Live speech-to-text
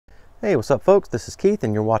Hey, what's up folks? This is Keith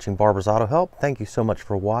and you're watching Barber's Auto Help. Thank you so much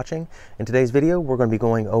for watching. In today's video, we're going to be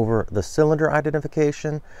going over the cylinder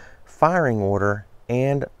identification, firing order,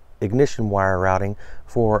 and ignition wire routing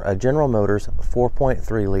for a General Motors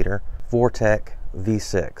 4.3 liter Vortec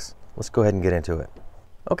V6. Let's go ahead and get into it.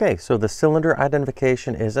 Okay, so the cylinder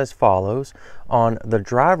identification is as follows. On the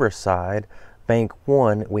driver's side, bank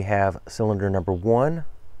 1, we have cylinder number 1,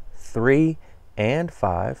 3, and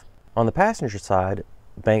 5. On the passenger side,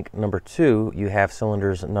 bank number 2, you have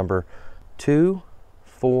cylinders number 2,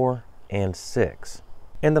 4, and 6.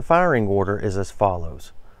 And the firing order is as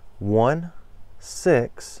follows: 1,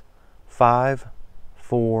 6, 5,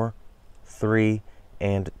 4, 3,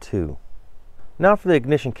 and 2. Now for the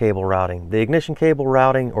ignition cable routing. The ignition cable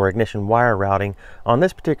routing or ignition wire routing on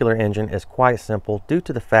this particular engine is quite simple due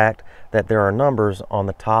to the fact that there are numbers on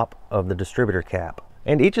the top of the distributor cap.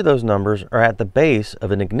 And each of those numbers are at the base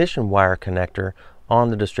of an ignition wire connector on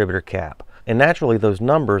the distributor cap. And naturally those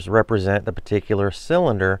numbers represent the particular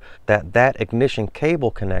cylinder that ignition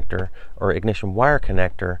cable connector or ignition wire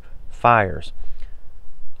connector fires.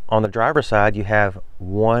 On the driver's side you have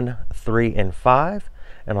 1, 3, and 5,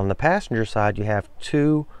 and on the passenger side you have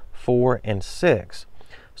 2, 4, and 6.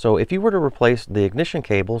 So if you were to replace the ignition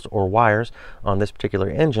cables or wires on this particular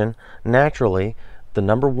engine, naturally the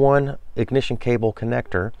number 1 ignition cable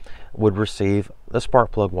connector would receive the spark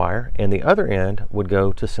plug wire, and the other end would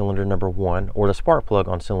go to cylinder number 1 or the spark plug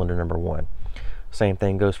on cylinder number 1. Same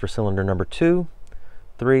thing goes for cylinder number 2,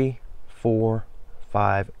 3, 4,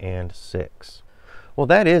 5, and 6. Well,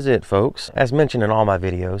 that is it, folks. As mentioned in all my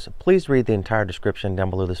videos, please read the entire description down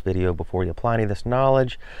below this video before you apply any of this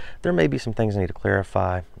knowledge. There may be some things I need to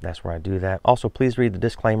clarify. That's where I do that. Also, please read the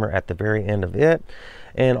disclaimer at the very end of it.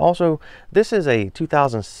 And also, this is a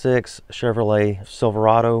 2006 Chevrolet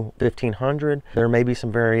Silverado 1500. There may be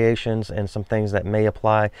some variations and some things that may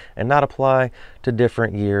apply and not apply to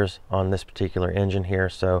different years on this particular engine here.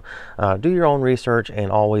 So do your own research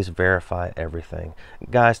and always verify everything.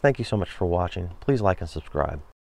 Guys, thank you so much for watching. Please like and subscribe.